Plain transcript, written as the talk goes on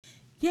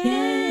Yeah,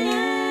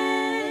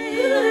 yeah,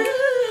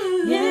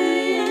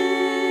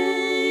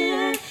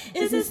 yeah.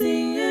 It's the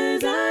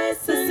singers,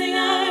 the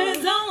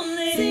singers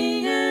only.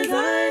 Singers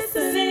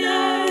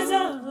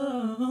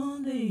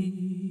only.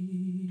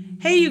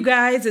 Hey, you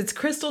guys, it's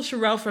Crystal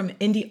Sherelle from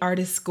Indie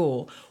Artist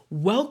School.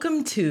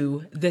 Welcome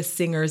to the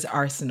Singer's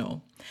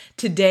Arsenal.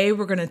 Today,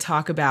 we're going to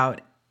talk about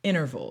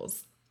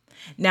intervals.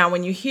 Now,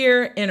 when you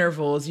hear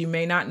intervals, you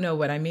may not know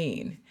what I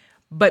mean.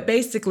 But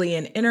basically,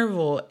 an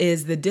interval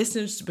is the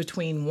distance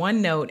between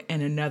one note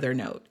and another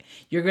note.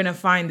 You're going to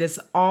find this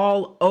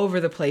all over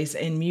the place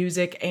in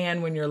music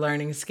and when you're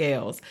learning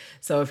scales.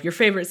 So if your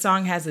favorite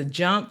song has a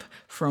jump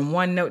from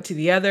one note to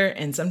the other,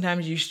 and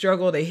sometimes you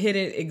struggle to hit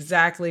it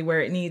exactly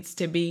where it needs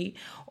to be,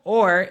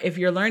 or if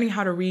you're learning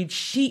how to read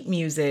sheet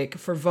music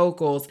for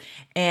vocals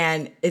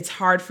and it's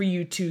hard for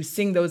you to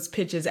sing those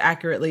pitches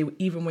accurately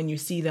even when you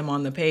see them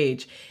on the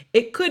page,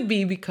 it could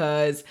be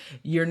because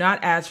you're not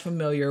as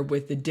familiar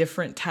with the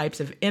different types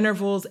of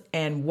intervals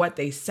and what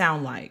they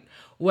sound like.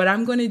 What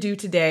I'm going to do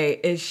today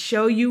is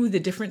show you the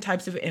different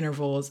types of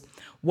intervals,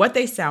 what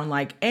they sound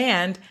like,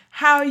 and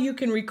how you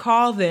can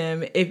recall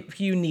them if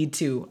you need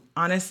to.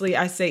 Honestly,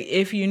 I say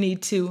if you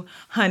need to,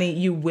 honey,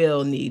 you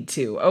will need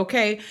to,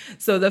 okay?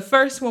 So the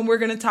first one we're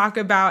going to talk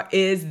about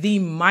is the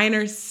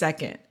minor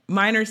second.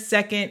 Minor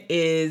second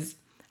is,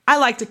 I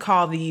like to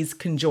call these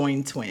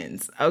conjoined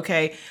twins,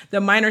 okay?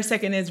 The minor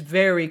second is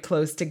very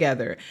close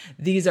together.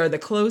 These are the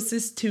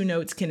closest two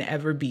notes can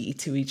ever be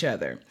to each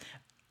other,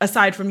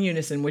 aside from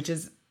unison, which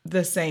is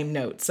the same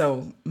note.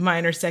 So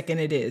minor second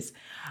it is.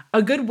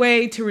 A good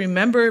way to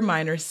remember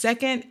minor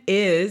second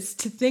is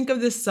to think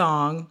of the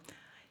song,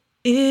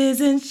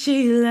 Isn't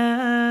She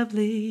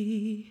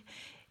Lovely?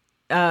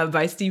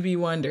 By Stevie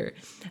Wonder.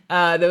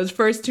 Those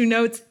first two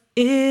notes,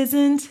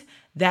 isn't,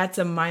 that's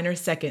a minor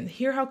second.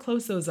 Hear how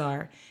close those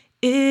are.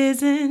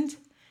 Isn't,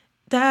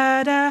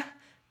 da da,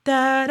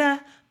 da da,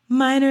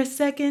 minor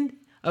second.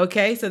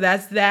 Okay, so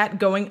that's that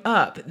going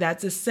up.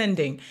 That's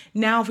ascending.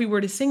 Now, if we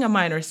were to sing a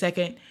minor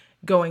second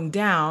going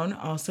down,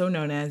 also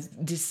known as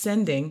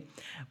descending,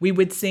 we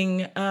would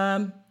sing,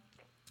 oh,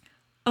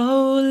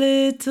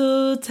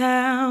 little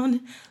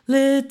town,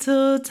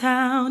 little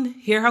town.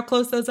 Hear how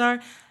close those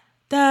are?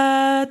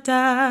 Da,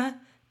 da,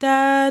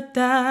 da,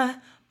 da,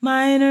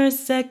 minor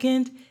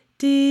second,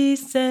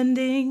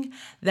 descending.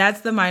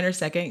 That's the minor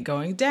second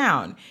going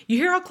down. You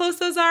hear how close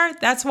those are?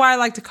 That's why I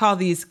like to call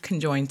these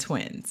conjoined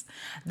twins.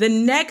 The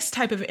next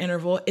type of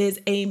interval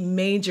is a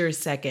major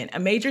second. A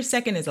major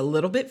second is a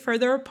little bit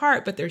further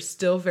apart, but they're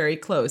still very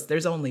close.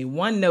 There's only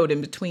one note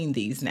in between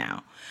these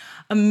now.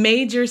 A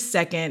major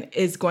second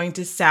is going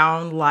to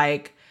sound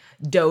like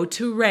do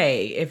to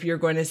re if you're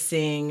going to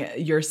sing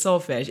your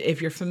solfege,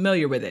 if you're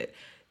familiar with it.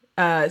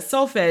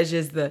 Solfege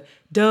is the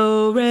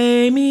do,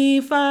 re,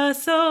 mi, fa,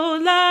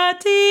 sol, la,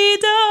 ti,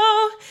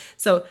 do.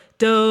 So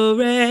do,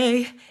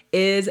 re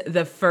is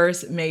the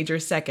first major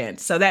second.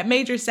 So that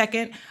major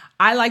second,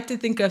 I like to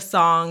think of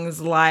songs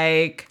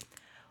like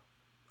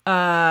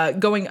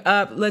going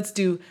up. Let's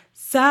do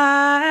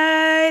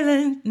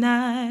Silent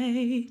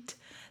Night.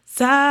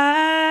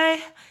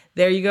 Sigh.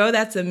 There you go.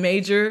 That's a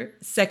major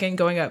second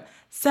going up.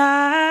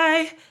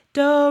 Sigh,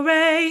 do,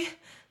 re,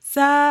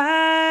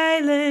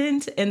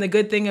 silent. And the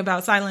good thing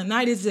about Silent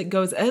Night is it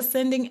goes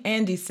ascending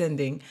and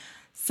descending.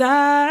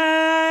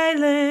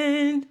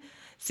 Silent.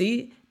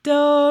 See?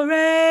 Do,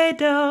 re,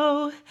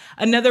 do.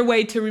 Another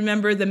way to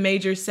remember the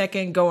major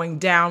second going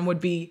down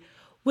would be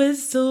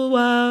whistle,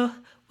 while,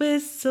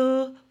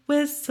 whistle,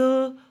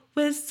 whistle,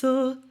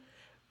 whistle,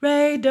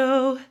 re,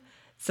 do.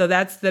 So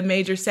that's the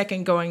major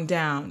second going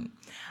down.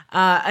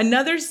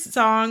 Another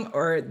song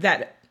or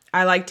that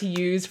I like to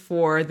use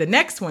for the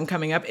next one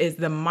coming up is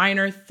the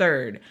minor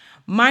third.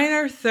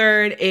 Minor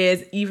third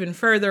is even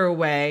further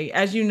away.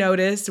 As you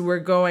notice, we're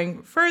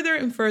going further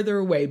and further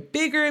away,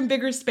 bigger and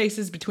bigger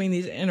spaces between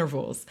these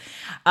intervals.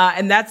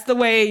 And that's the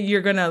way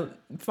you're going to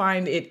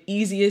find it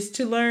easiest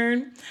to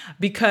learn,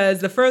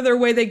 because the further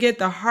away they get,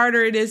 the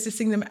harder it is to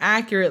sing them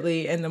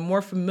accurately. And the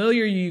more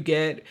familiar you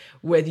get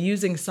with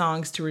using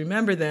songs to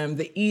remember them,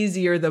 the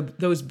easier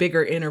those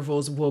bigger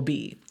intervals will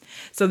be.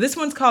 So this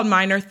one's called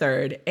minor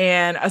third.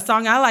 And a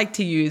song I like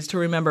to use to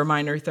remember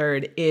minor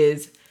third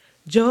is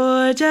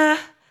Georgia,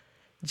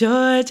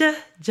 Georgia,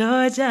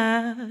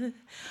 Georgia,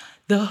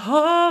 the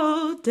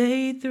whole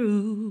day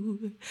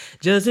through.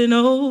 Just an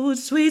old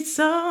sweet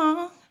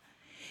song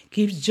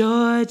keeps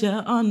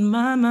Georgia on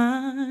my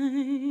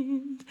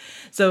mind.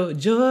 So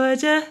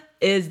Georgia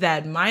is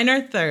that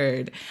minor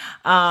third.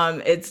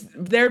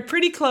 They're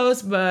pretty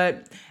close,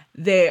 but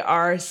they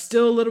are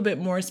still a little bit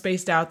more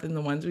spaced out than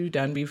the ones we've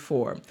done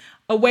before.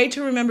 A way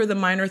to remember the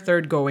minor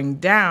third going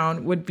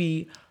down would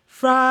be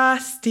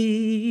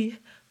Frosty,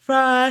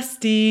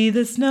 Frosty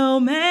the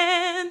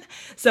Snowman.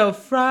 So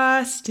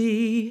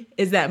Frosty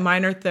is that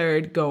minor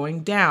third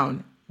going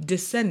down,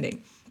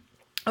 descending.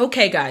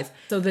 Okay, guys,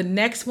 so the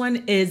next one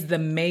is the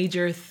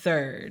major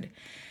third.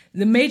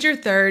 The major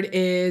third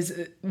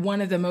is one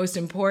of the most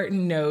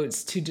important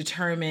notes to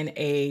determine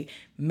a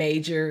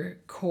major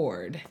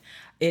chord.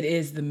 It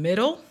is the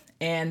middle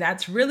And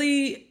that's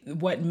really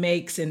what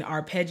makes an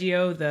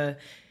arpeggio, the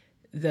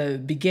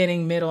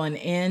beginning, middle, and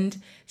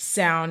end,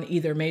 sound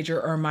either major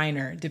or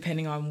minor,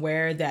 depending on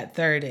where that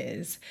third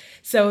is.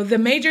 So the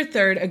major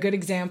third, a good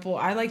example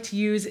I like to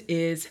use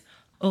is,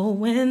 "Oh,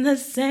 when the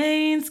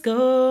saints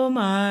go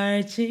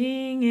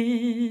marching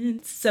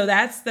in." So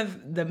that's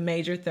the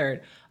major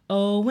third.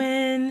 Oh,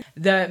 when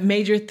the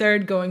major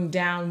third going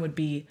down would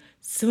be,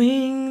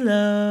 "Swing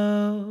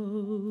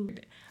low."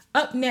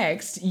 Up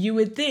next, you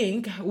would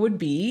think would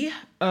be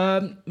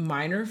a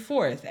minor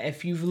fourth.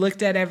 If you've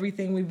looked at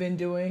everything we've been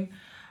doing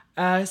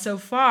so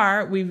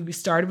far, we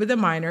started with a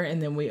minor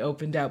and then we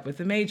opened up with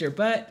a major.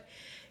 But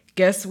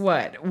guess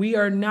what? We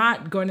are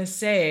not going to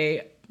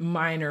say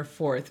minor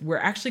fourth. We're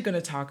actually going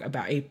to talk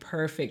about a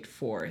perfect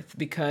fourth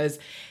because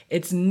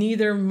it's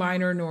neither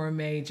minor nor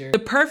major. The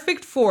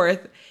perfect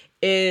fourth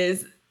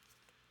is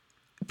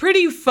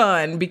pretty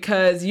fun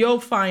because you'll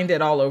find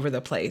it all over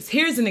the place.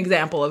 Here's an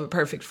example of a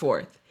perfect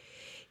fourth.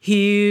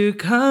 "Here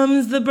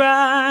comes the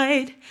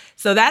bride."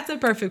 So that's a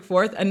perfect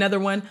fourth. Another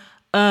one,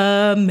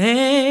 "Amazing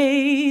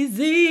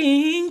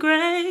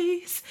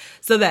grace."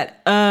 So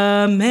that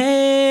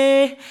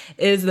 "amazing"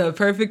 is the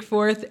perfect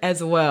fourth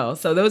as well.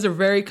 So those are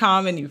very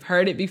common. You've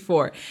heard it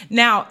before.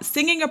 Now,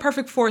 singing a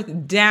perfect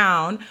fourth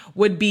down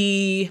would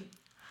be,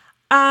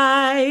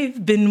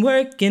 "I've been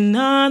working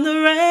on the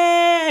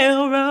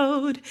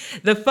railroad."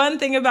 The fun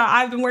thing about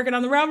 "I've been working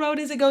on the railroad"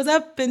 is it goes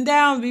up and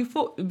down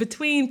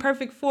between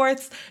perfect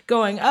fourths,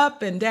 going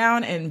up and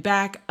down and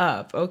back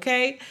up,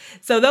 okay?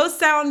 So those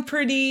sound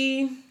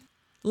pretty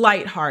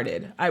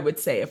lighthearted, I would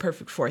say a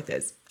perfect fourth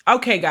is.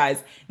 Okay,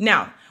 guys,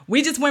 now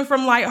we just went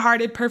from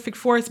lighthearted perfect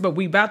fourths, but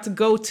we about to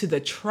go to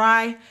the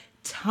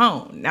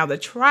tritone. Now, the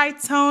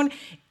tritone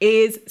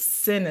is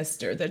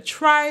sinister. The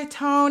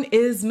tritone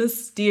is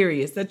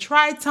mysterious. The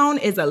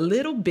tritone is a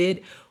little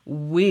bit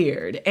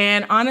weird.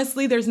 And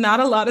honestly, there's not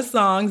a lot of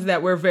songs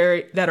that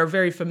are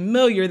very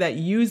familiar that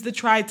use the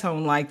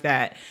tritone like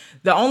that.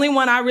 The only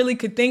one I really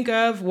could think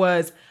of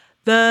was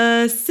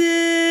The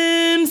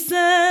Simpsons.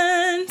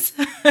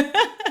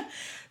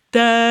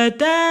 Da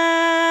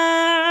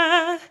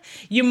da.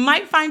 You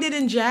might find it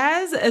in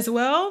jazz as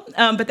well,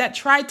 but that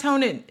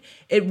tritone,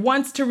 it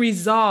wants to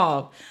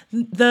resolve.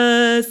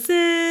 The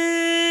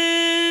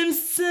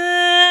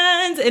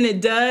Simpsons, and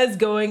it does,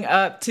 going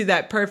up to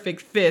that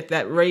perfect fifth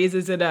that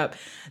raises it up.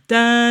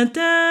 Da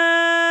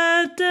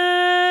da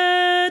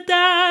da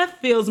da.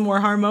 Feels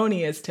more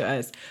harmonious to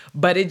us,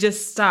 but it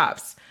just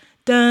stops.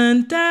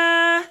 Dun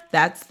da.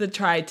 That's the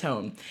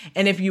tritone.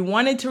 And if you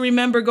wanted to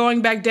remember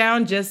going back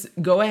down, just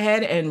go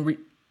ahead and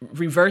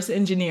reverse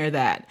engineer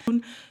that.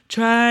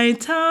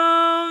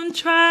 Tritone,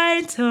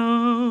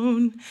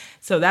 tritone.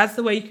 So that's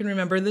the way you can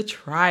remember the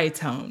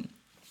tritone.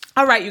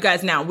 All right, you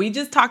guys, now we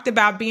just talked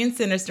about being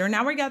sinister.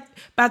 Now we're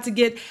about to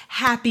get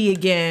happy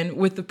again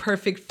with the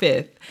perfect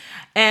fifth.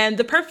 And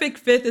the perfect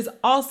fifth is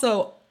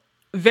also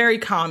very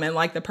common,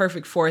 like the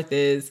perfect fourth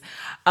is.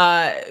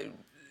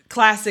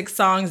 Classic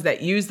songs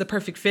that use the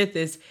perfect fifth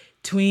is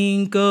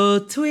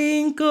 "Twinkle,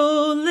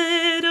 Twinkle,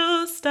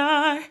 Little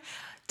Star,"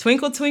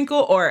 "Twinkle,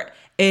 Twinkle," or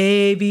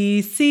A,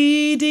 B,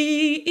 C,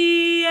 D,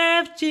 E,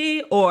 F,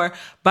 G, or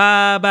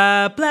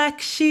 "Baba,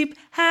 Black Sheep,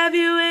 have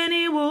you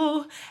any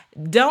wool?"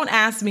 Don't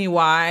ask me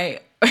why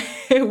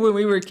when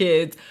we were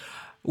kids,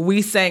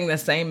 we sang the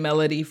same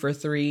melody for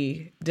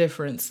 3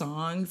 different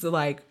songs.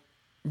 Like,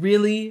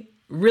 really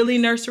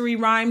nursery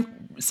rhyme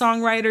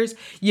songwriters,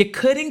 you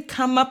couldn't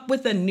come up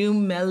with a new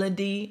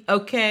melody,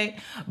 okay?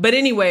 But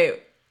anyway,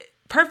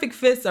 perfect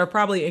fifths are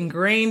probably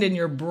ingrained in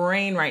your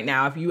brain right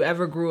now if you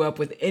ever grew up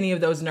with any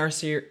of those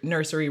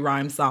nursery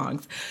rhyme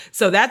songs.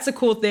 So that's a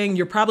cool thing.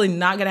 You're probably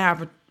not going to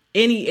have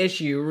any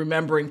issue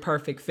remembering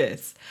perfect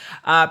fifths.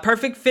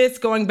 Perfect fifths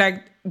going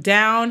back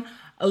down,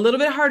 a little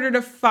bit harder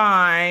to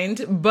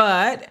find,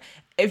 but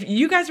if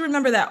you guys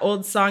remember that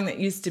old song that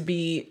used to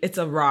be, it's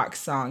a rock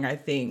song, I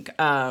think,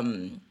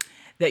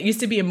 that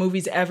used to be in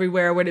movies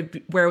everywhere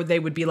where they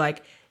would be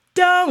like,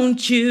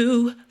 "Don't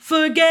you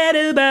forget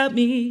about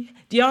me."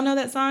 Do y'all know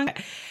that song?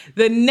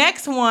 The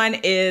next one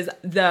is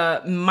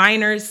the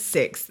minor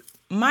sixth.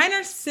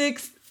 Minor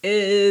sixth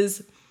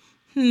is,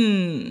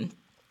 a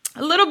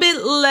little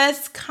bit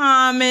less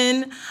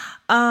common,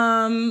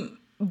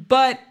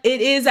 but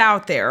it is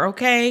out there,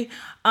 okay?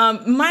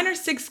 Minor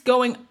sixth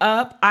going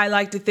up, I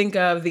like to think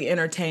of The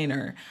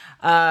Entertainer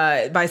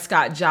by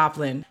Scott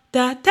Joplin.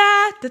 Da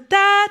da da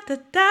da da da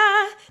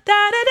da da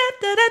da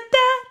da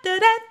da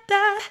da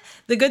da.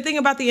 The good thing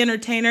about The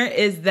Entertainer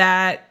is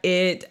that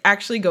it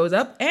actually goes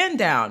up and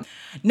down.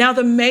 Now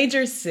the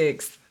major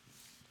sixth,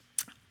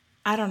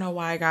 I don't know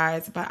why,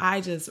 guys, but I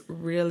just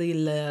really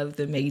love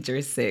the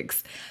major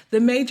sixth.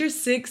 The major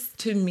sixth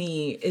to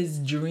me is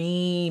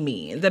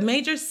dreamy. The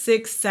major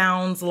sixth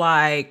sounds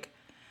like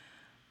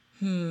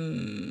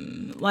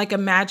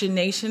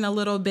imagination a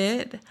little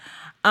bit.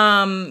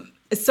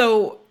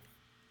 So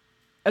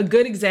a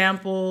good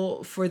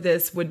example for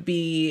this would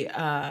be,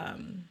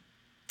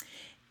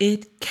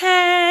 "It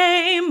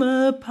came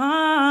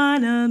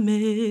upon a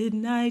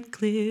midnight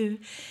clear.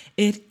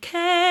 It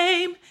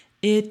came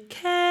It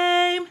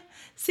came.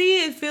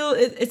 See,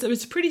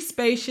 it's pretty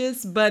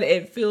spacious, but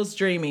it feels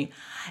dreamy.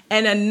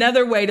 And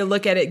another way to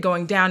look at it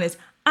going down is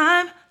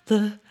I'm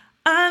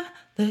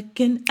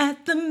looking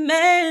at the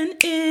man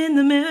in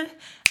the mirror.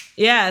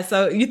 Yeah,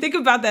 so you think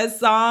about that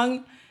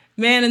song,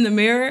 Man in the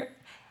Mirror.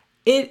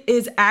 It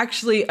is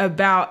actually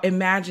about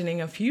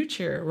imagining a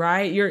future,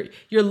 right?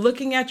 You're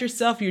looking at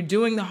yourself, you're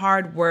doing the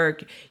hard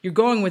work, you're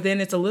going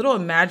within. It's a little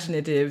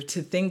imaginative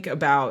to think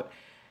about,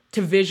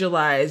 to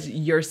visualize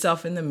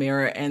yourself in the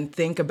mirror and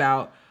think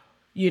about,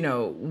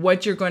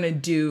 what you're going to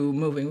do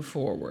moving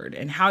forward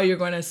and how you're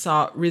going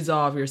to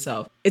resolve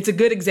yourself. It's a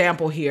good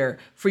example here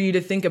for you to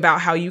think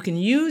about how you can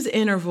use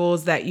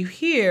intervals that you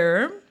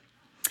hear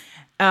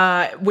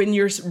when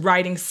you're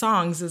writing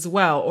songs as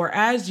well, or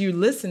as you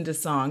listen to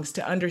songs,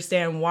 to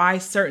understand why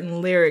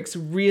certain lyrics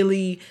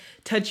really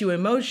touch you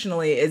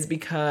emotionally is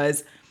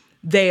because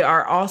they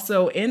are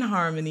also in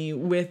harmony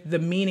with the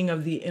meaning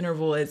of the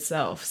interval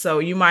itself. So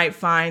you might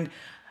find,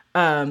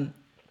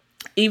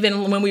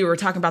 even when we were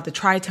talking about the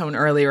tritone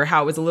earlier,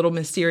 how it was a little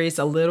mysterious,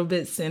 a little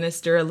bit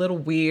sinister, a little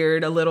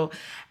weird, a little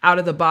out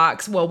of the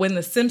box. Well, when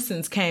The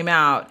Simpsons came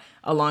out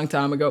a long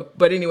time ago,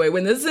 but anyway,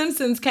 when The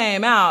Simpsons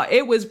came out,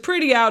 it was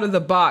pretty out of the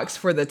box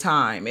for the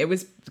time. It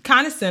was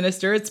kind of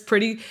sinister. It's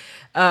pretty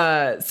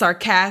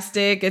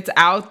sarcastic. It's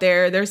out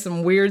there. There's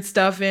some weird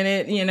stuff in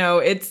it.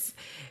 It's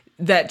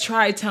that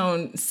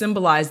tritone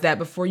symbolized that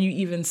before you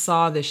even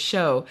saw the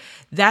show.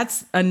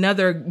 That's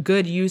another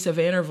good use of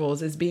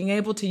intervals, is being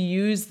able to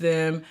use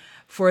them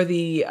for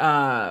the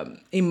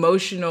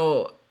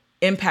emotional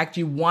impact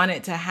you want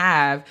it to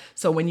have.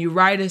 So when you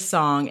write a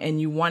song and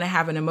you want to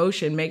have an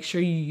emotion, make sure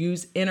you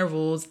use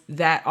intervals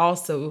that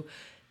also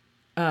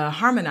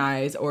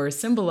harmonize or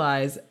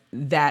symbolize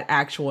that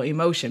actual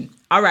emotion.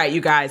 All right,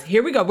 you guys,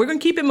 here we go. We're going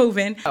to keep it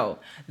moving. So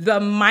the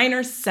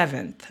minor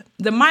seventh.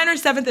 The minor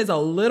seventh is a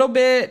little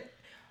bit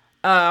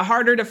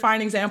harder to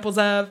find examples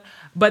of,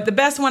 but the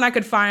best one I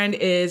could find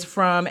is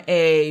from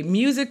a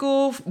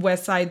musical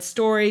West Side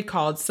Story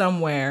called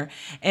Somewhere,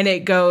 and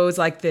it goes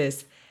like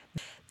this.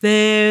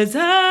 There's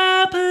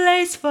a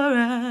place for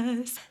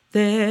us.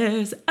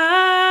 There's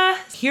a...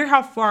 Hear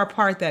how far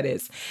apart that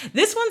is.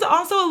 This one's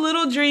also a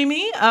little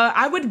dreamy.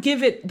 I would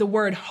give it the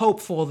word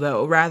hopeful,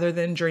 though, rather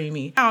than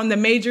dreamy. And the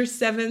major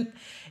seventh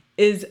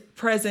is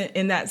present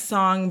in that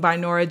song by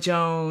Norah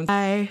Jones.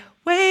 I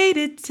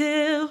waited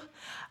till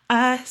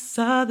I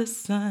saw the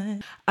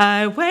sun.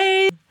 I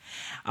waited.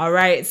 All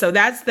right, so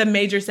that's the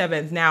major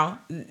seventh. Now,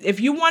 if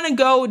you want to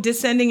go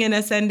descending and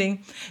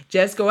ascending,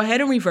 just go ahead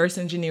and reverse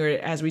engineer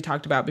it as we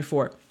talked about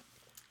before.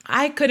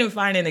 I couldn't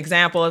find an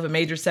example of a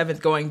major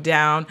seventh going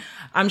down.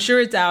 I'm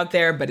sure it's out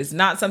there, but it's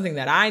not something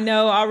that I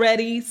know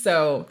already.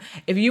 So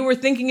if you were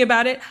thinking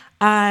about it,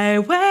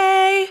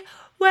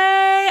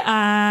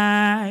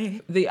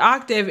 the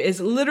octave is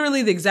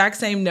literally the exact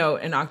same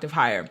note, an octave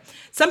higher.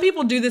 Some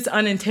people do this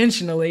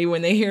unintentionally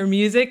when they hear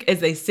music, as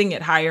they sing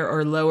it higher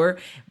or lower.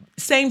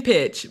 Same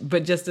pitch,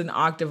 but just an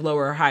octave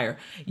lower or higher.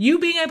 You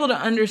being able to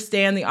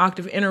understand the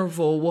octave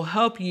interval will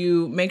help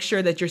you make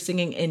sure that you're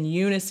singing in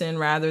unison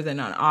rather than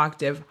an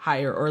octave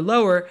higher or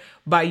lower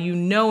by you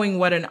knowing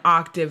what an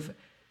octave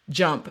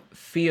jump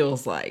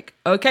feels like.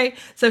 Okay,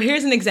 so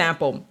here's an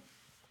example.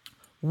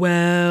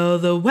 Well,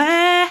 the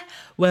weather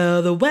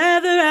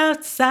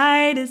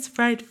outside is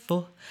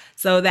frightful.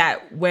 So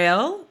that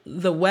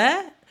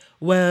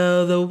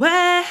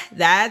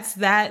that's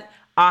that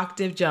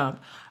octave jump.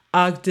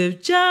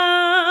 Octave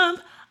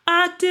jump,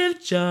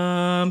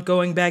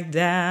 going back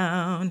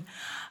down.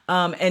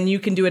 And you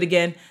can do it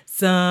again.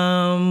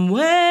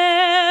 Somewhere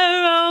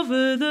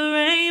over the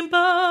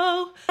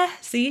rainbow.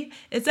 See,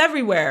 it's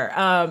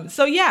everywhere.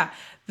 So yeah,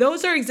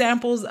 those are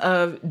examples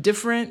of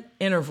different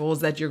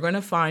intervals that you're going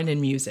to find in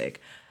music.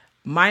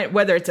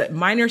 Whether it's a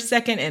minor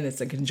second and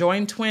it's a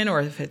conjoined twin, or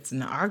if it's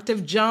an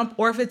octave jump,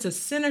 or if it's a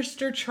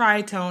sinister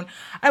tritone,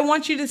 I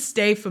want you to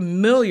stay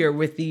familiar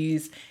with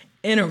these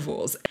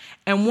intervals.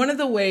 And one of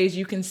the ways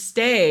you can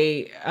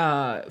stay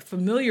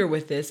familiar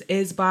with this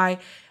is by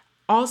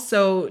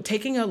also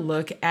taking a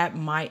look at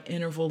my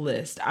interval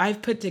list.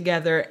 I've put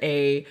together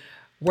a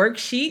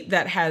worksheet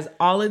that has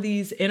all of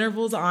these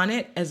intervals on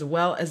it, as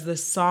well as the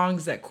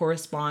songs that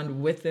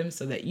correspond with them,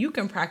 so that you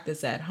can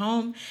practice at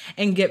home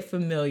and get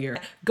familiar.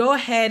 Go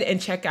ahead and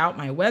check out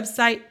my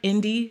website,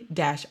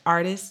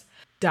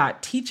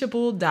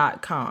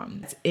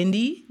 indie-artist.teachable.com. It's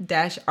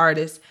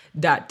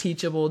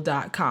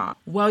indie-artist.teachable.com.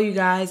 Well, you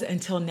guys,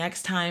 until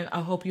next time, I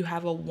hope you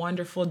have a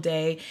wonderful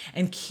day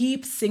and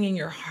keep singing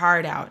your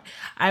heart out.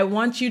 I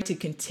want you to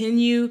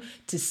continue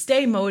to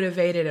stay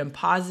motivated and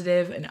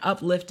positive and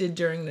uplifted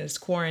during this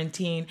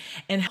quarantine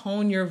and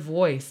hone your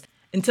voice.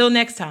 Until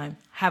next time,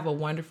 have a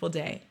wonderful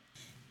day.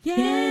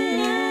 Yeah.